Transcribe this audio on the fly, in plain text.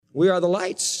We are the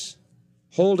lights,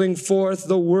 holding forth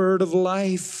the word of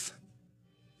life.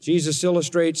 Jesus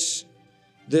illustrates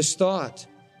this thought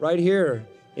right here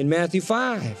in Matthew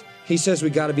 5. He says we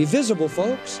got to be visible,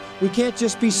 folks. We can't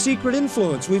just be secret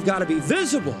influence. We've got to be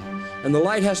visible, and the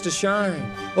light has to shine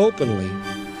openly.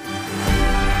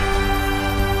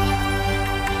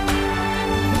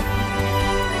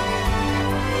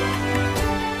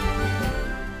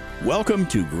 Welcome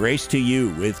to Grace to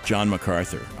You with John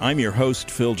MacArthur. I'm your host,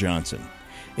 Phil Johnson.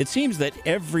 It seems that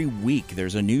every week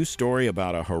there's a new story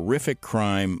about a horrific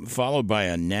crime, followed by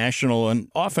a national and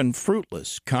often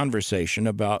fruitless conversation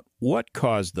about what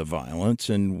caused the violence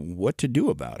and what to do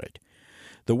about it.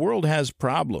 The world has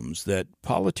problems that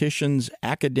politicians,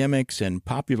 academics, and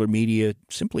popular media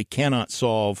simply cannot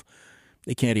solve.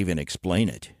 They can't even explain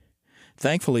it.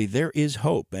 Thankfully, there is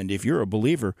hope, and if you're a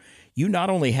believer, you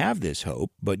not only have this hope,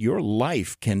 but your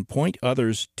life can point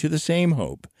others to the same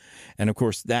hope. And of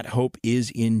course, that hope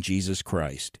is in Jesus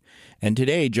Christ. And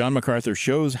today, John MacArthur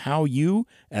shows how you,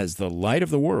 as the light of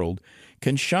the world,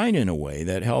 can shine in a way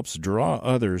that helps draw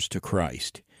others to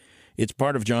Christ. It's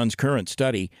part of John's current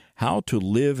study, How to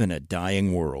Live in a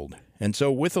Dying World. And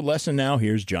so with the lesson now,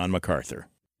 here's John MacArthur.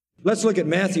 Let's look at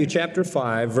Matthew chapter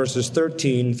 5, verses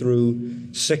 13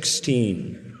 through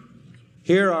 16.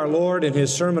 Here our Lord in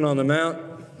His Sermon on the Mount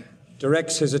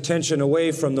directs His attention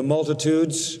away from the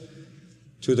multitudes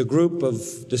to the group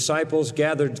of disciples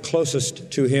gathered closest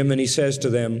to Him, and He says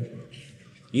to them,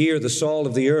 "Ye are the salt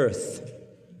of the earth,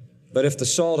 but if the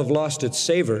salt have lost its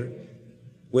savor,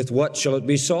 with what shall it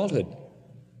be salted?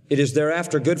 It is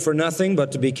thereafter good for nothing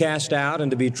but to be cast out and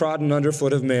to be trodden under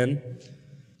foot of men.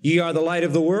 Ye are the light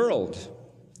of the world.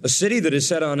 A city that is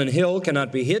set on an hill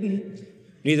cannot be hidden.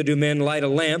 Neither do men light a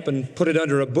lamp and put it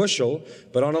under a bushel,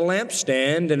 but on a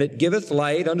lampstand, and it giveth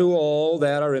light unto all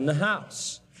that are in the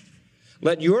house.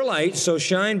 Let your light so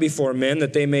shine before men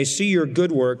that they may see your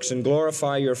good works and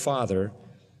glorify your Father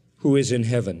who is in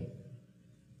heaven."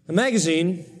 A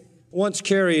magazine once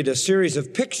carried a series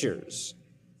of pictures,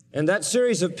 and that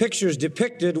series of pictures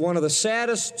depicted one of the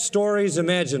saddest stories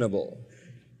imaginable.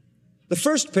 The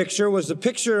first picture was the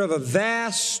picture of a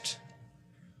vast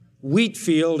wheat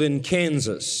field in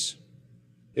Kansas.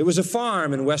 It was a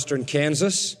farm in western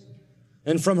Kansas,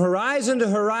 and from horizon to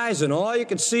horizon, all you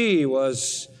could see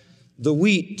was the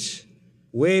wheat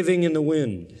waving in the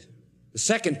wind. The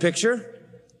second picture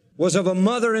was of a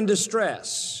mother in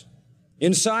distress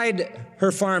inside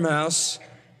her farmhouse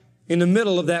in the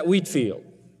middle of that wheat field.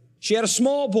 She had a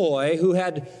small boy who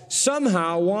had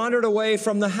somehow wandered away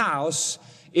from the house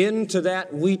into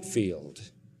that wheat field.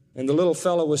 And the little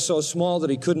fellow was so small that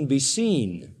he couldn't be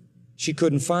seen. She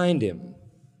couldn't find him.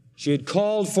 She had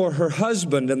called for her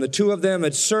husband, and the two of them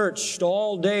had searched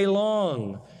all day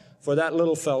long for that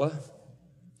little fella.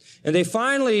 And they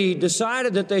finally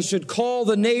decided that they should call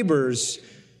the neighbors,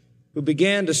 who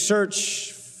began to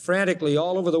search frantically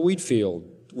all over the wheat field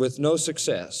with no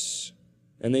success.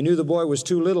 And they knew the boy was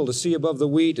too little to see above the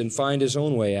wheat and find his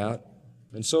own way out.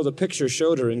 And so the picture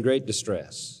showed her in great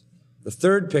distress. The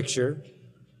third picture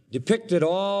depicted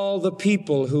all the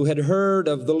people who had heard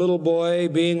of the little boy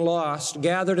being lost,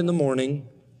 gathered in the morning,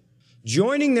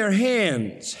 joining their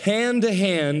hands, hand to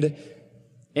hand,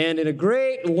 and in a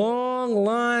great long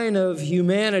line of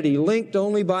humanity, linked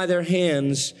only by their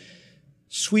hands,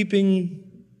 sweeping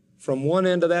from one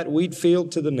end of that wheat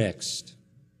field to the next.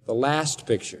 The last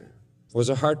picture was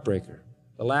a heartbreaker.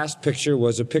 The last picture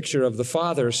was a picture of the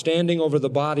father standing over the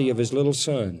body of his little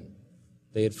son.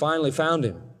 They had finally found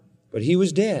him, but he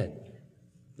was dead.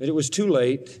 And it was too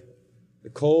late.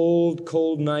 The cold,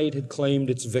 cold night had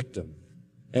claimed its victim.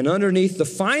 And underneath the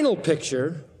final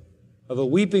picture of a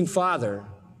weeping father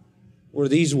were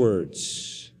these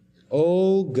words,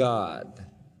 "Oh God,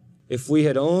 if we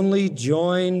had only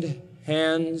joined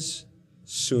hands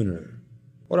sooner."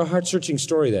 What a heart-searching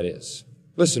story that is.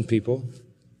 Listen, people.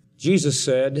 Jesus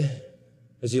said,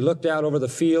 as He looked out over the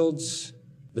fields,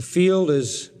 the field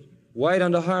is white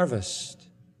unto harvest,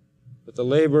 but the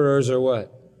laborers are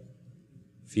what?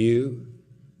 Few.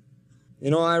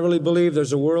 You know, I really believe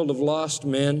there's a world of lost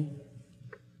men.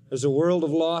 There's a world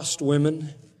of lost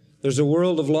women. There's a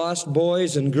world of lost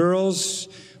boys and girls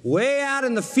way out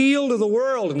in the field of the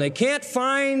world, and they can't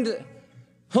find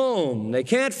home. They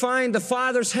can't find the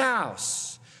Father's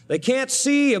house. They can't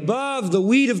see above the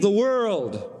wheat of the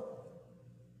world.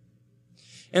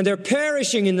 And they're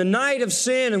perishing in the night of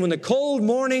sin, and when the cold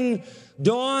morning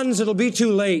dawns, it'll be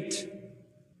too late.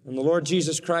 And the Lord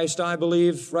Jesus Christ, I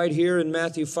believe, right here in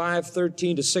Matthew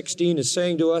 5:13 to 16 is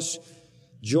saying to us,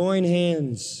 join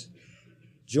hands.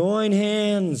 Join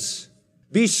hands.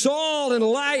 Be salt and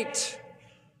light.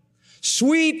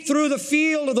 Sweep through the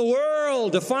field of the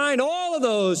world to find all of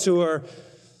those who are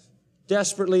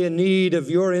desperately in need of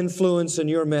your influence and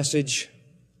your message.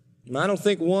 And I don't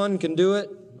think one can do it.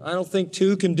 I don't think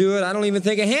two can do it. I don't even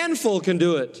think a handful can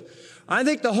do it. I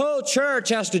think the whole church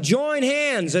has to join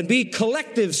hands and be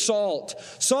collective salt.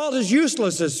 Salt is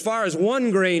useless as far as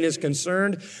one grain is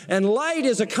concerned, and light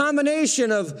is a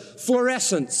combination of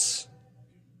fluorescence.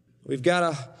 We've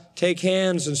got to take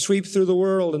hands and sweep through the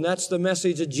world, and that's the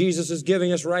message that Jesus is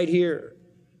giving us right here.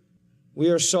 We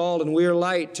are salt and we are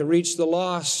light to reach the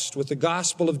lost with the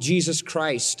gospel of Jesus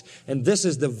Christ. And this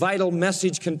is the vital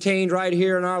message contained right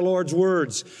here in our Lord's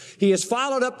words. He has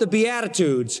followed up the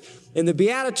Beatitudes. In the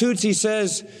Beatitudes, he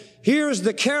says, here's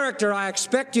the character I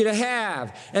expect you to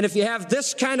have. And if you have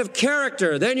this kind of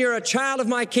character, then you're a child of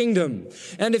my kingdom.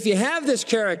 And if you have this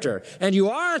character and you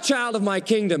are a child of my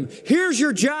kingdom, here's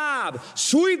your job.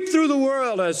 Sweep through the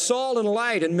world as salt and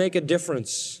light and make a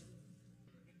difference.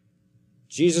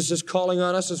 Jesus is calling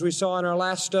on us, as we saw in our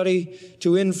last study,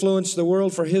 to influence the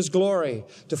world for His glory,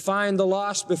 to find the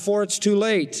lost before it's too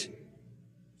late.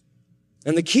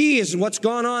 And the key is what's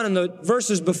gone on in the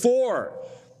verses before.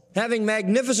 Having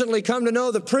magnificently come to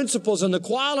know the principles and the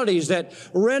qualities that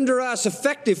render us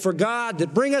effective for God,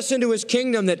 that bring us into His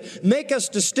kingdom, that make us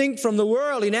distinct from the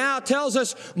world, He now tells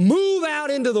us, move out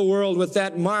into the world with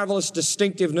that marvelous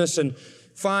distinctiveness and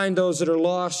find those that are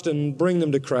lost and bring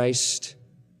them to Christ.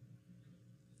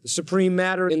 The supreme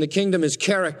matter in the kingdom is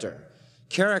character.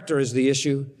 Character is the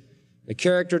issue. The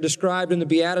character described in the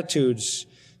Beatitudes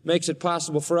makes it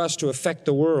possible for us to affect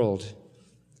the world.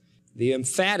 The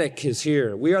emphatic is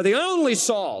here. We are the only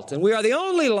salt and we are the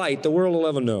only light the world will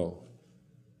ever know.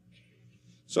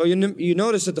 So you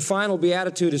notice that the final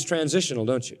beatitude is transitional,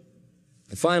 don't you?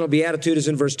 The final beatitude is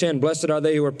in verse 10. Blessed are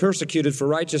they who are persecuted for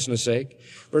righteousness' sake.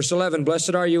 Verse 11.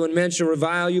 Blessed are you when men shall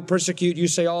revile you, persecute you,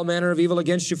 say all manner of evil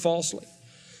against you falsely.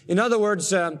 In other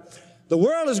words, the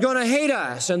world is going to hate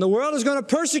us and the world is going to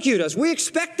persecute us. We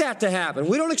expect that to happen.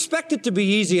 We don't expect it to be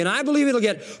easy, and I believe it'll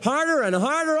get harder and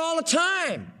harder all the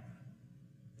time.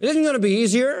 It isn't going to be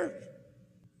easier.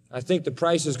 I think the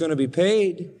price is going to be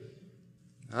paid.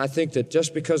 I think that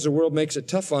just because the world makes it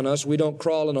tough on us, we don't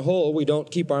crawl in a hole, we don't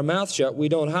keep our mouth shut, we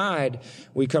don't hide.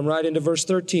 We come right into verse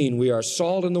 13. We are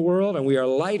salt in the world and we are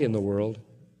light in the world.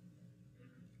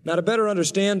 Now, to better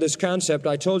understand this concept,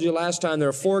 I told you last time there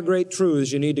are four great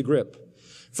truths you need to grip.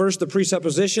 First, the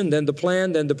presupposition, then the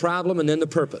plan, then the problem, and then the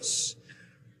purpose.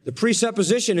 The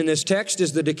presupposition in this text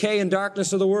is the decay and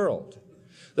darkness of the world.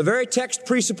 The very text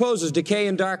presupposes decay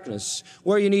and darkness.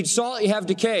 Where you need salt, you have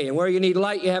decay, and where you need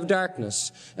light, you have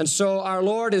darkness. And so our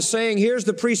Lord is saying, here's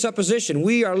the presupposition.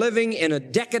 We are living in a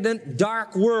decadent,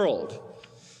 dark world.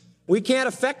 We can't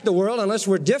affect the world unless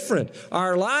we're different.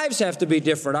 Our lives have to be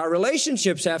different. Our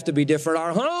relationships have to be different.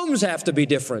 Our homes have to be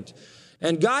different.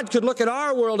 And God could look at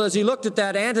our world as He looked at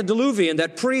that antediluvian,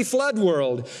 that pre-flood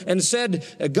world, and said,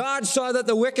 God saw that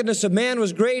the wickedness of man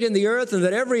was great in the earth and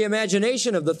that every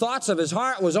imagination of the thoughts of his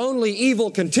heart was only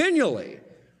evil continually.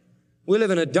 We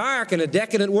live in a dark and a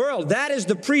decadent world. That is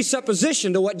the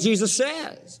presupposition to what Jesus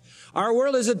says. Our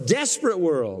world is a desperate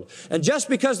world. And just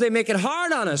because they make it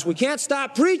hard on us, we can't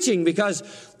stop preaching because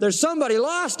there's somebody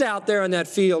lost out there in that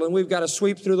field and we've got to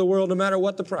sweep through the world no matter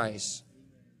what the price.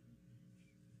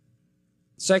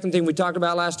 Second thing we talked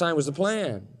about last time was the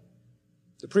plan.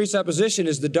 The presupposition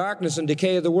is the darkness and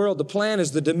decay of the world. The plan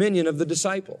is the dominion of the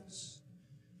disciples.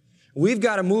 We've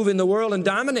got to move in the world and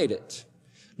dominate it.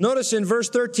 Notice in verse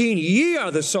 13, ye are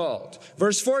the salt.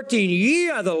 Verse 14, ye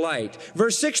are the light.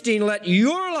 Verse 16, let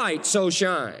your light so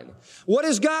shine. What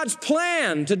is God's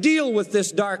plan to deal with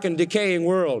this dark and decaying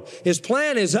world? His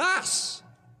plan is us.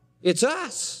 It's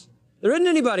us. There isn't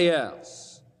anybody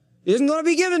else. It isn't going to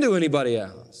be given to anybody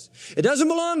else. It doesn't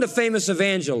belong to famous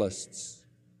evangelists.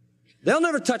 They'll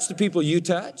never touch the people you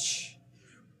touch.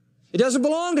 It doesn't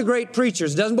belong to great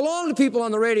preachers. It doesn't belong to people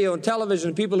on the radio and television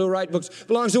and people who write books. It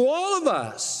belongs to all of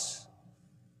us.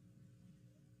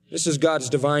 This is God's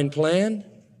divine plan.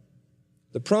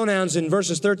 The pronouns in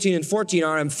verses 13 and 14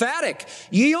 are emphatic.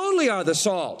 Ye only are the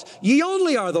salt. Ye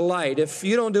only are the light. If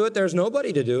you don't do it, there's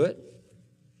nobody to do it.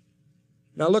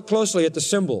 Now look closely at the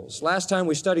symbols. Last time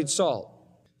we studied salt.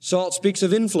 Salt speaks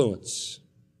of influence.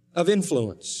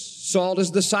 Salt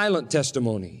is the silent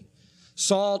testimony.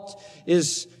 Salt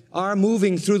is our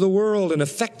moving through the world and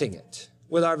affecting it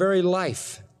with our very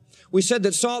life. We said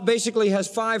that salt basically has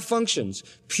 5 functions: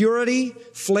 purity,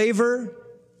 flavor,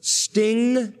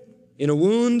 sting in a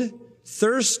wound,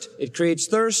 thirst, it creates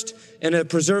thirst, and a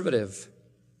preservative.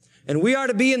 And we are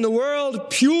to be in the world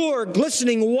pure,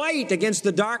 glistening white against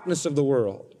the darkness of the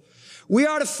world. We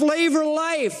are to flavor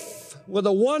life with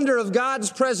the wonder of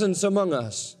God's presence among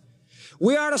us.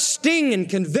 We are to sting and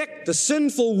convict the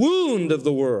sinful wound of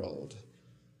the world.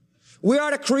 We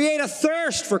are to create a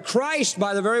thirst for Christ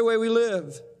by the very way we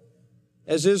live,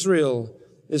 as Israel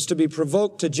is to be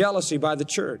provoked to jealousy by the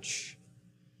church.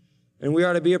 And we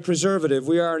are to be a preservative.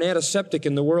 We are an antiseptic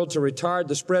in the world to retard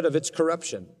the spread of its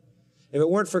corruption. If it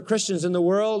weren't for Christians in the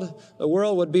world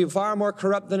would be far more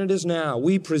corrupt than it is now.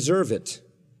 We preserve it.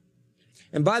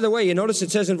 And by the way, you notice it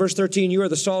says in verse 13, you are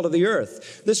the salt of the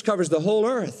earth. This covers the whole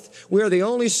earth. We are the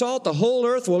only salt the whole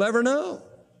earth will ever know.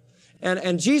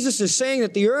 And Jesus is saying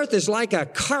that the earth is like a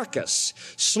carcass,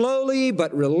 slowly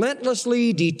but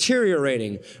relentlessly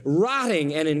deteriorating,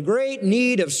 rotting, and in great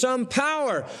need of some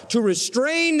power to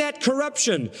restrain that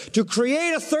corruption, to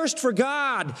create a thirst for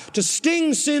God, to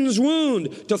sting sin's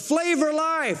wound, to flavor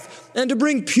life, and to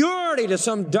bring purity to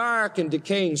some dark and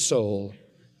decaying soul.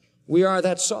 We are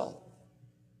that salt.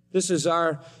 This is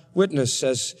our witness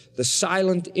as the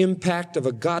silent impact of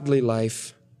a godly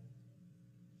life.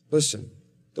 Listen.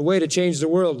 The way to change the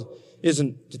world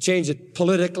isn't to change it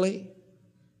politically.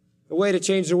 The way to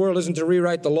change the world isn't to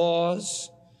rewrite the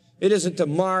laws. It isn't to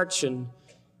march and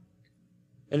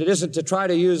it isn't to try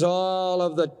to use all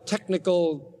of the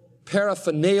technical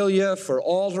paraphernalia for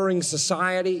altering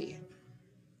society.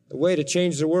 The way to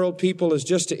change the world, people, is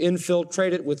just to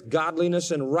infiltrate it with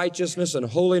godliness and righteousness and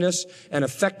holiness and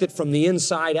affect it from the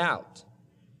inside out.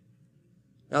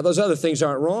 Now, those other things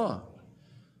aren't wrong.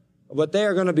 But they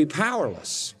are going to be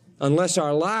powerless unless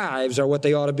our lives are what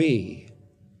they ought to be.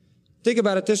 Think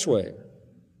about it this way.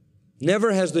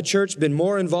 Never has the church been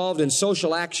more involved in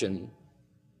social action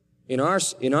in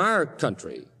our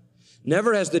country.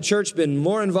 Never has the church been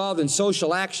more involved in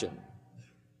social action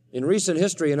in recent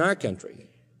history in our country.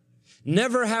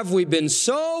 Never have we been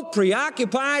so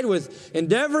preoccupied with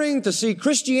endeavoring to see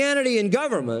Christianity in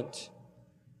government.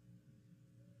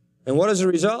 And what is the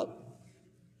result?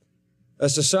 A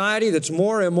society that's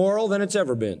more immoral than it's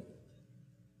ever been.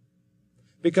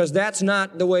 Because that's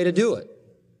not the way to do it.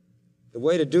 The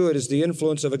way to do it is the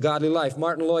influence of a godly life.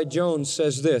 Martin Lloyd-Jones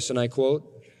says this, and I quote,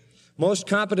 "Most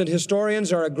competent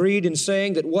historians are agreed in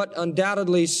saying that what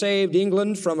undoubtedly saved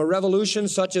England from a revolution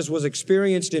such as was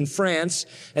experienced in France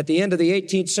at the end of the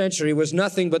 18th century was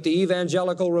nothing but the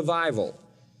evangelical revival.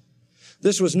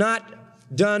 This was not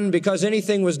done because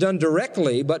anything was done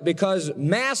directly, but because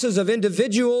masses of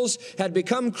individuals had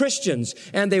become Christians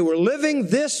and they were living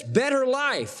this better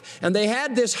life and they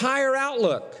had this higher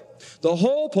outlook. The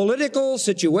whole political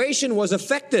situation was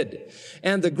affected,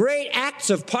 and the great acts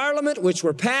of Parliament which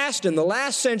were passed in the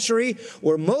last century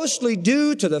were mostly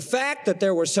due to the fact that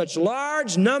there were such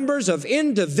large numbers of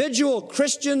individual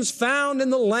Christians found in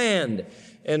the land."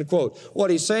 End quote.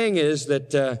 What he's saying is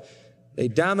that they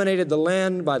dominated the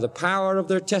land by the power of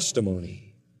their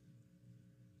testimony.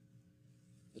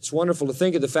 It's wonderful to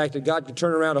think of the fact that God could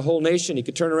turn around a whole nation. He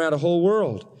could turn around a whole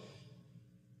world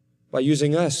by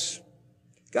using us.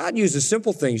 God uses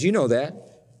simple things. You know that.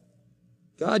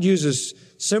 God uses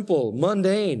simple,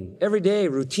 mundane, everyday,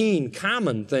 routine,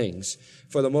 common things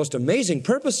for the most amazing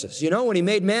purposes. You know, when He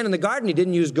made man in the garden, He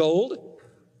didn't use gold.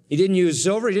 He didn't use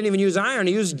silver. He didn't even use iron.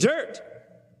 He used dirt.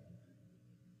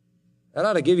 That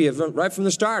ought to give you, right from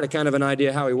the start, a kind of an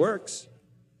idea how He works.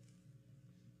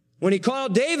 When He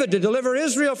called David to deliver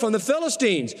Israel from the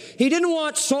Philistines, He didn't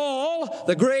want Saul,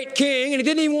 the great king, and He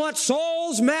didn't even want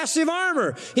Saul's massive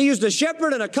armor. He used a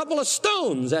shepherd and a couple of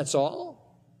stones, that's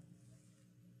all.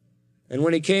 And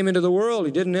when He came into the world,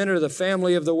 He didn't enter the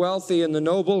family of the wealthy and the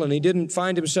noble, and He didn't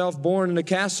find Himself born in a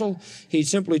castle. He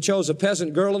simply chose a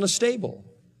peasant girl in a stable.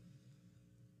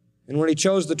 And when He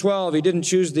chose the 12, He didn't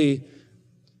choose the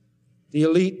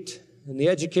elite and the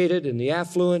educated and the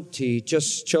affluent. He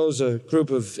just chose a group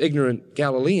of ignorant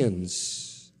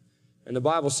Galileans. And the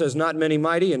Bible says not many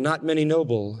mighty and not many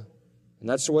noble. And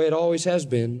that's the way it always has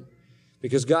been,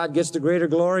 because God gets the greater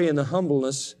glory in the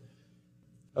humbleness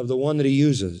of the one that He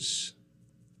uses.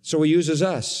 So He uses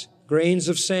us, grains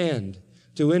of sand,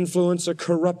 to influence a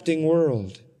corrupting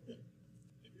world.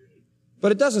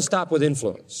 But it doesn't stop with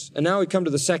influence. And now we come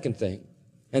to the second thing,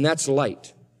 and that's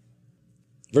light.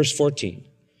 Verse 14,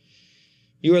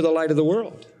 you are the light of the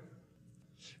world.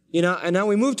 You know, and now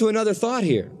we move to another thought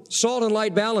here. Salt and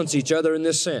light balance each other in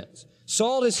this sense.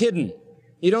 Salt is hidden.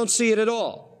 You don't see it at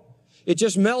all. It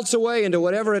just melts away into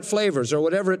whatever it flavors or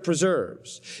whatever it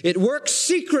preserves. It works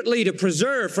secretly to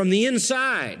preserve from the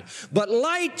inside. But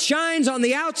light shines on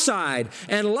the outside,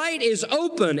 and light is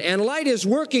open, and light is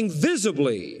working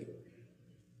visibly.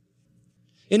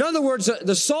 In other words,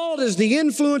 the salt is the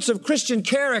influence of Christian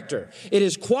character. It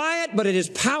is quiet, but it is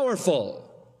powerful.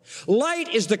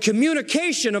 Light is the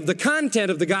communication of the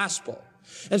content of the gospel.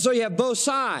 And so you have both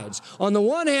sides. On the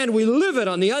one hand, we live it.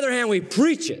 On the other hand, we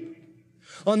preach it.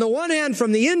 On the one hand,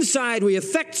 from the inside, we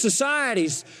affect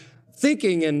society's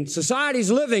thinking and society's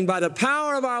living by the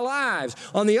power of our lives.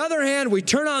 On the other hand, we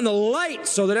turn on the light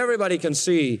so that everybody can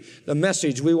see the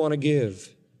message we want to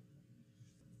give.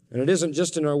 And it isn't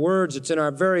just in our words, it's in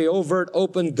our very overt,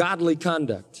 open, godly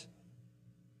conduct.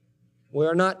 We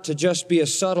are not to just be a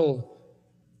subtle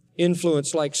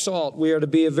influence like salt. We are to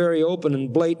be a very open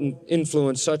and blatant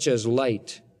influence such as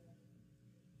light.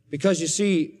 Because you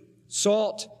see,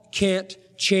 salt can't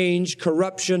change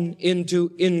corruption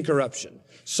into incorruption.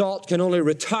 Salt can only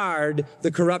retard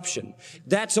the corruption.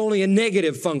 That's only a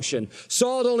negative function.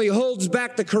 Salt only holds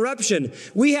back the corruption.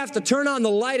 We have to turn on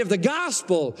the light of the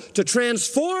gospel to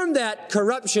transform that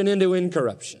corruption into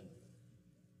incorruption.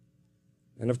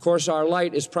 And of course, our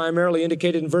light is primarily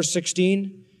indicated in verse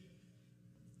 16.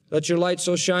 Let your light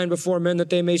so shine before men that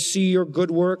they may see your good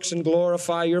works and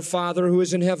glorify your Father who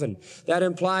is in heaven. That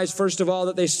implies, first of all,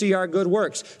 that they see our good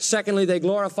works. Secondly, they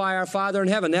glorify our Father in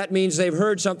heaven. That means they've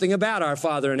heard something about our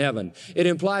Father in heaven. It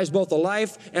implies both a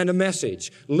life and a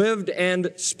message, lived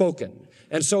and spoken.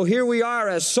 And so here we are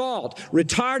as salt,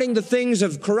 retarding the things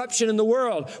of corruption in the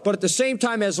world, but at the same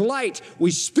time as light,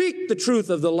 we speak the truth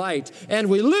of the light, and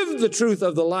we live the truth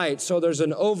of the light. So there's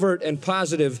an overt and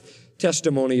positive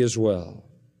testimony as well.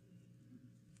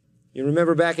 You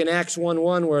remember back in Acts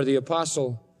 1:1 where the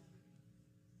apostle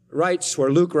writes,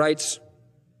 where Luke writes,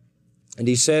 and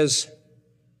he says,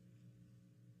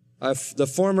 the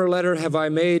former letter have I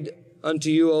made unto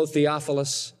you, O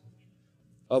Theophilus,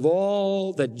 of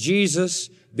all that Jesus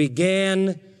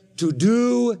began to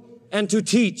do and to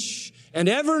teach. And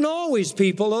ever and always,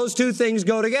 people, those two things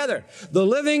go together. The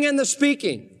living and the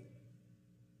speaking.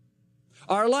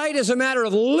 Our light is a matter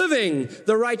of living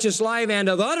the righteous life and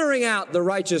of uttering out the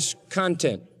righteous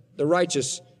content, the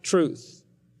righteous truth.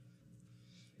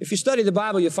 If you study the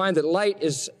Bible, you find that light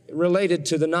is related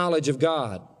to the knowledge of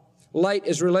God. Light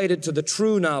is related to the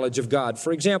true knowledge of God.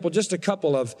 For example, just a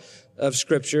couple of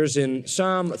scriptures in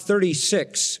Psalm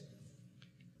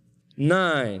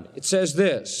 36:9. It says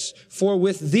this, for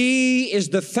with thee is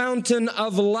the fountain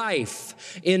of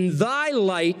life. In thy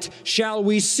light shall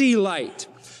we see light.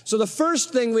 So the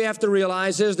first thing we have to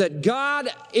realize is that God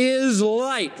is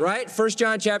light, right? 1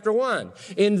 John chapter 1.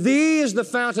 In thee is the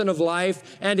fountain of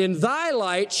life, and in thy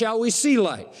light shall we see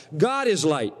light. God is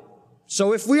light.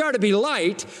 So if we are to be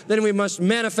light, then we must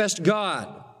manifest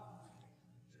God.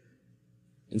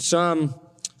 In Psalm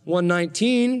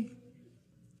 119,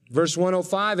 verse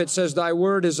 105, it says, thy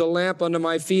word is a lamp unto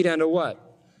my feet and a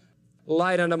what?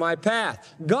 Light unto my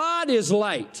path. God is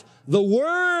light. The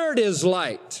word is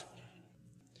light.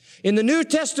 In the New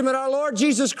Testament, our Lord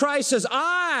Jesus Christ says,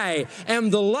 I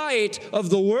am the light of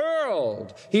the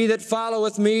world. He that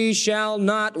followeth me shall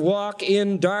not walk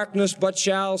in darkness, but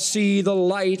shall see the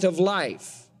light of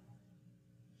life.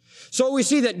 So we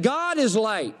see that God is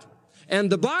light,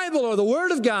 and the Bible or the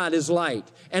Word of God is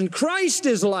light, and Christ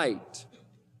is light.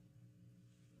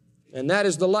 And that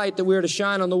is the light that we're to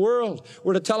shine on the world.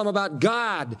 We're to tell them about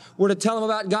God. We're to tell them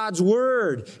about God's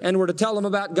Word, and we're to tell them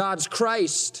about God's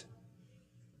Christ.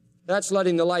 That's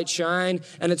letting the light shine.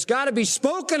 And it's got to be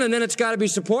spoken, and then it's got to be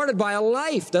supported by a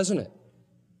life, doesn't it?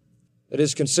 That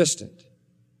is consistent.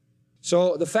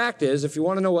 So the fact is, if you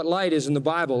want to know what light is in the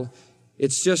Bible,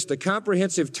 it's just a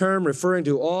comprehensive term referring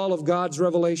to all of God's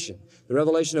revelation. The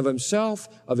revelation of Himself,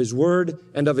 of His Word,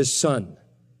 and of His Son.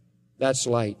 That's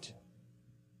light.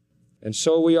 And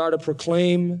so we are to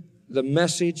proclaim the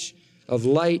message of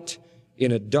light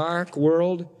in a dark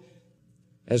world,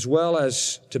 as well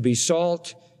as to be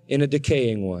salt in a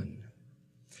decaying one.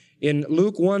 In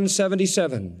Luke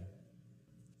 1:77,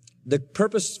 the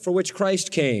purpose for which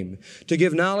Christ came, to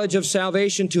give knowledge of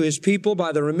salvation to His people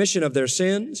by the remission of their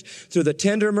sins, through the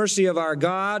tender mercy of our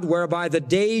God, whereby the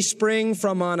day spring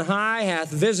from on high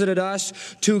hath visited us,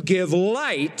 to give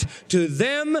light to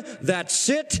them that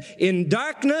sit in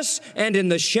darkness and in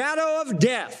the shadow of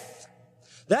death.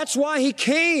 That's why He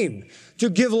came, to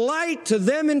give light to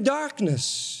them in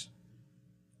darkness.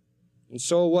 And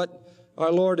so what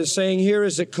our Lord is saying here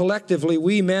is that collectively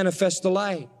we manifest the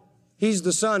light. He's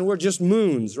the sun. We're just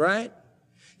moons, right?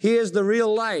 He is the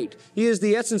real light. He is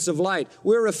the essence of light.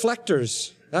 We're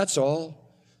reflectors. That's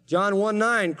all. John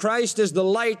 1:9, Christ is the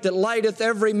light that lighteth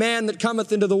every man that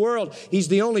cometh into the world. He's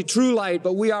the only true light,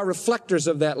 but we are reflectors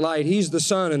of that light. He's the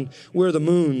sun and we're the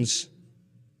moons.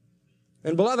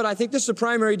 And beloved, I think this is the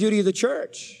primary duty of the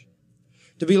church.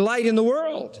 To be light in the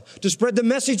world. To spread the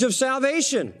message of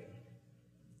salvation.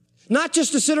 Not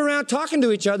just to sit around talking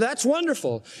to each other. That's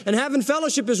wonderful. And having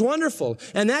fellowship is wonderful.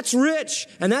 And that's rich.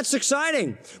 And that's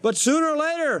exciting. But sooner or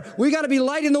later, we got to be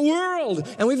light in the world.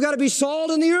 And we've got to be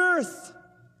salt in the earth.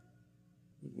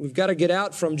 We've got to get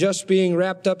out from just being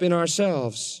wrapped up in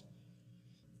ourselves.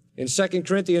 In 2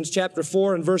 Corinthians chapter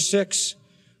 4 and verse 6,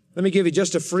 let me give you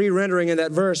just a free rendering of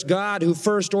that verse. God, who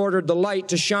first ordered the light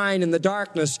to shine in the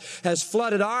darkness, has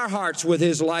flooded our hearts with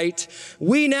His light.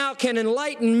 We now can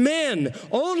enlighten men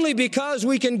only because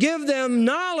we can give them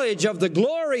knowledge of the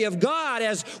glory of God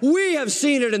as we have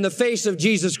seen it in the face of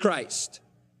Jesus Christ.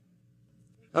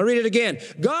 I'll read it again.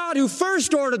 God, who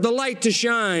first ordered the light to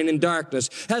shine in darkness,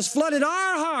 has flooded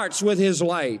our hearts with His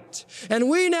light. And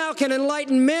we now can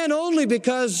enlighten men only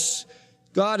because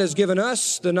God has given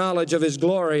us the knowledge of His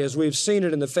glory as we've seen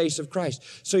it in the face of Christ.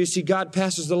 So you see, God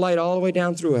passes the light all the way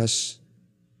down through us.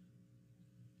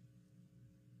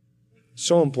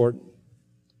 So important.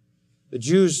 The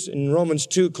Jews in Romans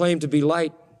 2 claim to be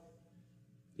light.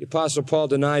 The Apostle Paul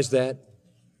denies that.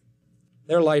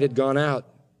 Their light had gone out.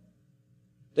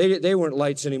 They weren't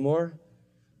lights anymore.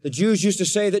 The Jews used to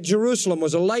say that Jerusalem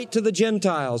was a light to the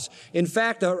Gentiles. In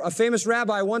fact, a famous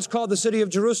rabbi once called the city of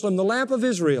Jerusalem the lamp of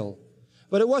Israel.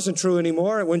 But it wasn't true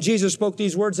anymore. When Jesus spoke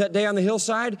these words that day on the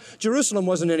hillside, Jerusalem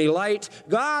wasn't any light.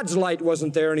 God's light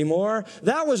wasn't there anymore.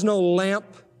 That was no lamp.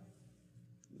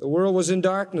 The world was in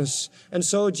darkness. And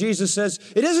so Jesus says,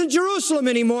 it isn't Jerusalem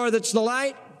anymore that's the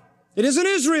light. It isn't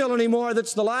Israel anymore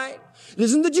that's the light. It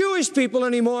isn't the Jewish people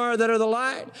anymore that are the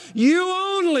light. You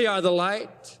only are the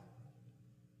light.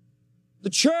 The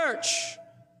church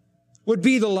would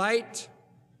be the light.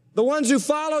 The ones who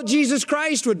follow Jesus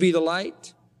Christ would be the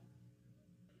light.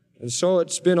 And so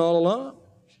it's been all along.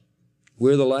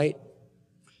 We're the light.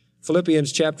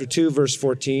 Philippians chapter 2, verse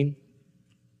 14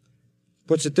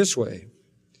 puts it this way.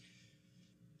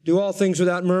 Do all things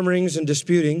without murmurings and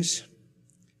disputings,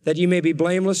 that ye may be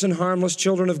blameless and harmless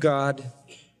children of God,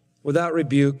 without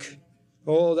rebuke.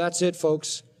 Oh, that's it,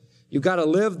 folks. You've got to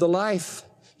live the life.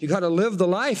 You got to live the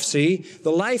life, see? The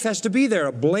life has to be there,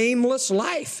 a blameless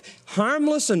life,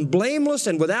 harmless and blameless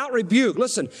and without rebuke.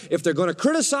 Listen, if they're going to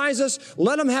criticize us,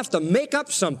 let them have to make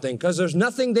up something because there's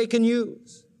nothing they can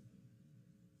use.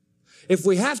 If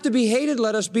we have to be hated,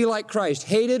 let us be like Christ,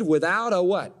 hated without a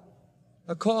what?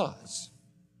 A cause.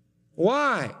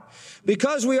 Why?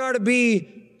 Because we are to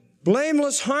be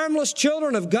blameless, harmless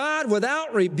children of God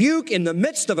without rebuke in the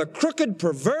midst of a crooked,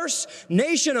 perverse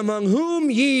nation among whom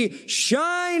ye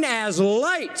shine as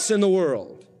lights in the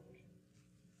world.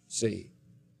 See,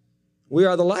 we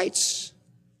are the lights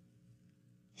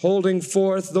holding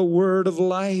forth the word of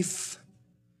life.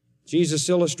 Jesus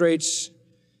illustrates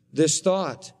this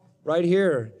thought right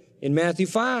here in Matthew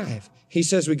 5. He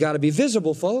says we got to be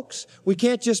visible, folks. We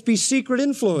can't just be secret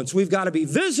influence. We've got to be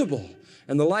visible.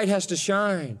 And the light has to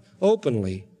shine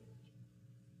openly.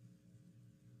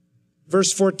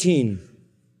 Verse 14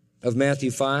 of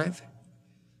Matthew 5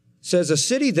 says, a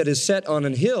city that is set on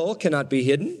an hill cannot be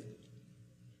hidden.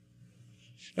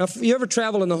 Now, if you ever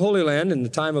travel in the Holy Land in the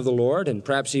time of the Lord, and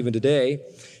perhaps even today,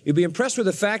 you'll be impressed with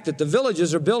the fact that the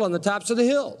villages are built on the tops of the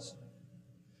hills.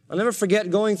 I'll never forget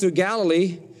going through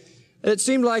Galilee. It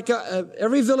seemed like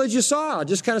every village you saw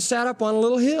just kind of sat up on a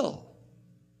little hill.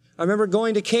 I remember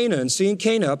going to Cana and seeing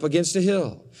Cana up against a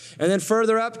hill. And then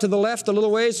further up to the left, a little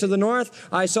ways to the north,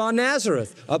 I saw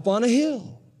Nazareth up on a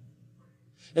hill.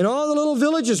 And all the little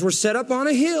villages were set up on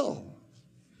a hill.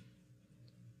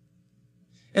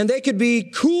 And they could be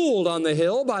cooled on the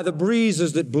hill by the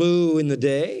breezes that blew in the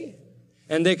day.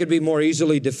 And they could be more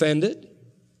easily defended.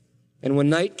 And when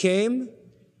night came,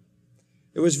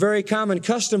 it was very common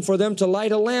custom for them to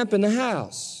light a lamp in the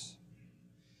house.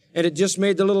 And it just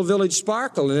made the little village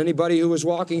sparkle, and anybody who was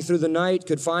walking through the night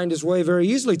could find his way very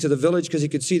easily to the village because he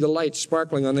could see the light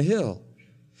sparkling on the hill.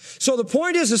 So the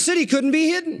point is, the city couldn't be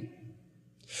hidden.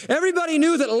 Everybody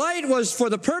knew that light was for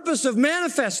the purpose of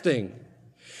manifesting.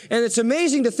 And it's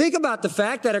amazing to think about the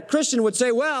fact that a Christian would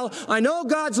say, well, I know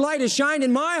God's light has shined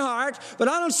in my heart, but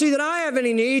I don't see that I have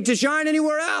any need to shine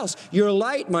anywhere else. You're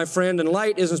light, my friend, and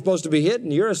light isn't supposed to be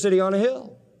hidden. You're a city on a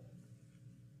hill.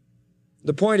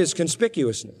 The point is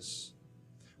conspicuousness.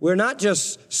 We're not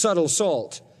just subtle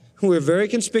salt. We're very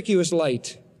conspicuous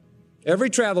light.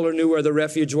 Every traveler knew where the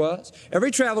refuge was.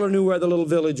 Every traveler knew where the little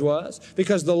village was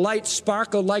because the light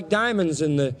sparkled like diamonds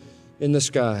in the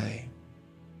sky.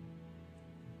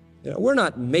 You know, we're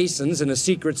not Masons in a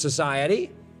secret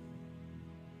society.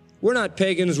 We're not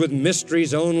pagans with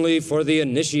mysteries only for the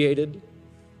initiated.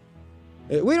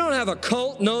 We don't have a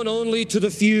cult known only to the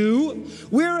few.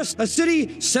 We're a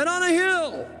city set on a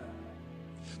hill.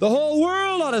 The whole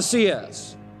world ought to see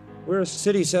us. We're a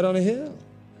city set on a hill.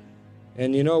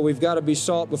 And you know, we've got to be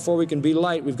salt before we can be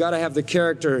light. We've got to have the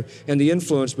character and the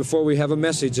influence before we have a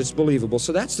message that's believable.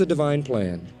 So that's the divine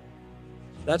plan.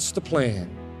 That's the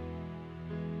plan.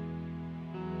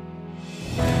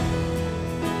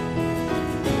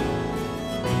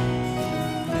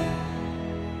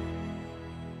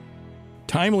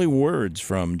 Timely words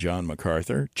from John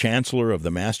MacArthur, Chancellor of the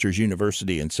Masters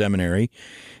University and Seminary.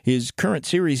 His current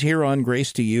series here on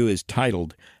Grace to You is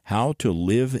titled, How to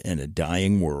Live in a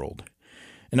Dying World.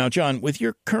 And now, John, with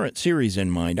your current series in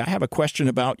mind, I have a question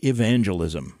about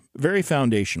evangelism, very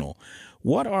foundational.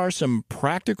 What are some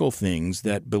practical things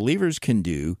that believers can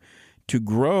do to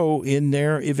grow in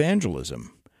their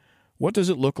evangelism? What does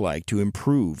it look like to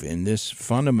improve in this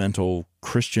fundamental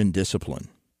Christian discipline?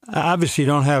 I obviously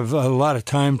don't have a lot of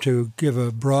time to give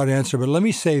a broad answer, but let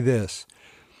me say this.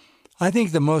 I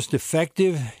think the most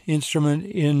effective instrument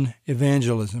in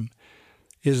evangelism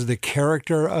is the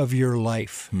character of your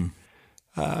life.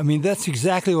 That's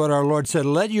exactly what our Lord said.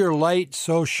 Let your light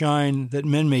so shine that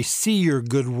men may see your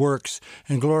good works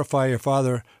and glorify your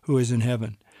Father who is in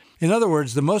heaven. In other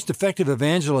words, the most effective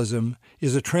evangelism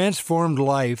is a transformed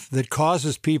life that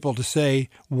causes people to say,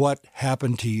 what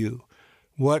happened to you?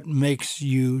 What makes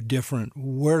you different?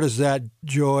 Where does that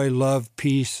joy, love,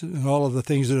 peace, and all of the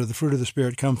things that are the fruit of the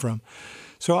Spirit come from?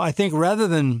 So I think rather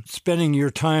than spending your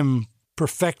time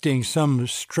perfecting some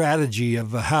strategy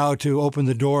of how to open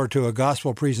the door to a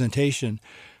gospel presentation,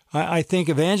 I think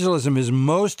evangelism is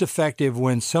most effective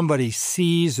when somebody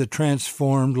sees a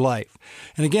transformed life.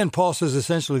 And again, Paul says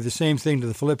essentially the same thing to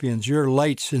the Philippians, you're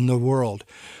lights in the world.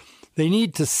 They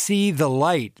need to see the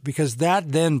light because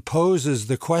that then poses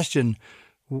the question,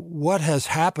 what has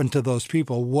happened to those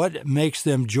people? What makes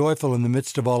them joyful in the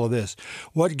midst of all of this?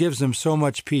 What gives them so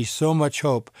much peace, so much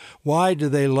hope? Why do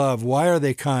they love? Why are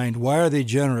they kind? Why are they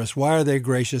generous? Why are they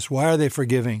gracious? Why are they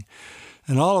forgiving?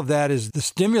 And all of that is the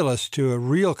stimulus to a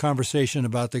real conversation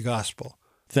about the gospel.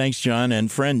 Thanks, John. And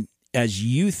friend, as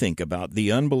you think about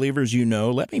the unbelievers you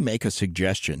know, let me make a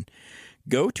suggestion.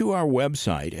 Go to our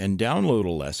website and download a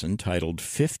lesson titled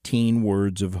 15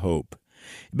 Words of Hope.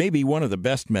 It may be one of the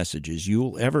best messages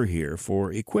you'll ever hear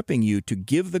for equipping you to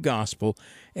give the gospel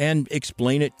and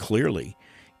explain it clearly.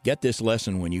 Get this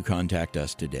lesson when you contact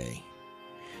us today.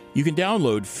 You can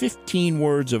download 15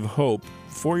 Words of Hope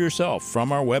for yourself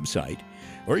from our website,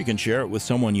 or you can share it with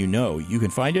someone you know. You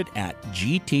can find it at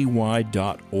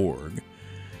gty.org.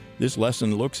 This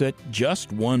lesson looks at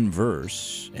just one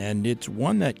verse, and it's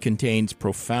one that contains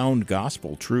profound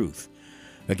gospel truth.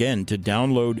 Again, to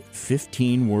download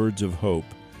 15 Words of Hope,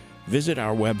 visit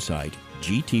our website,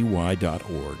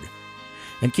 gty.org.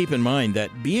 And keep in mind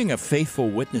that being a faithful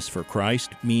witness for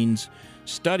Christ means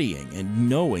studying and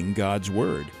knowing God's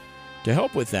Word. To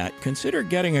help with that, consider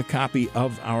getting a copy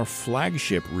of our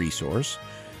flagship resource,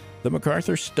 the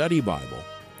MacArthur Study Bible.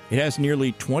 It has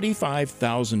nearly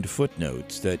 25,000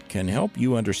 footnotes that can help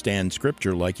you understand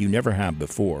Scripture like you never have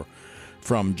before.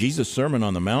 From Jesus' Sermon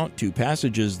on the Mount to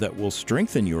passages that will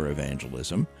strengthen your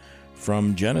evangelism,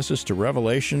 from Genesis to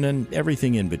Revelation and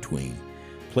everything in between.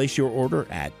 Place your order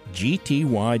at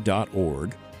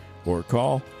gty.org or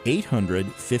call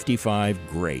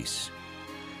 855-GRACE.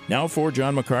 Now for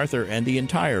John MacArthur and the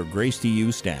entire Grace to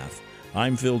You staff,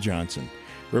 I'm Phil Johnson.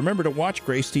 Remember to watch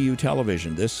Grace to You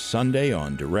television this Sunday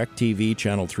on DirecTV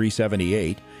Channel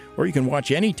 378, or you can watch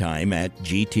anytime at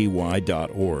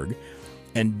gty.org.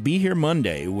 And be here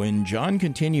Monday when John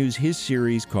continues his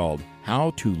series called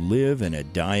How to Live in a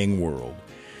Dying World,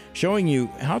 showing you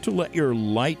how to let your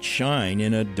light shine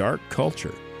in a dark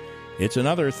culture. It's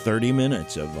another 30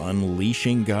 minutes of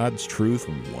unleashing God's truth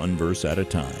one verse at a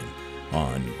time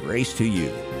on Grace to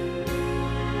You.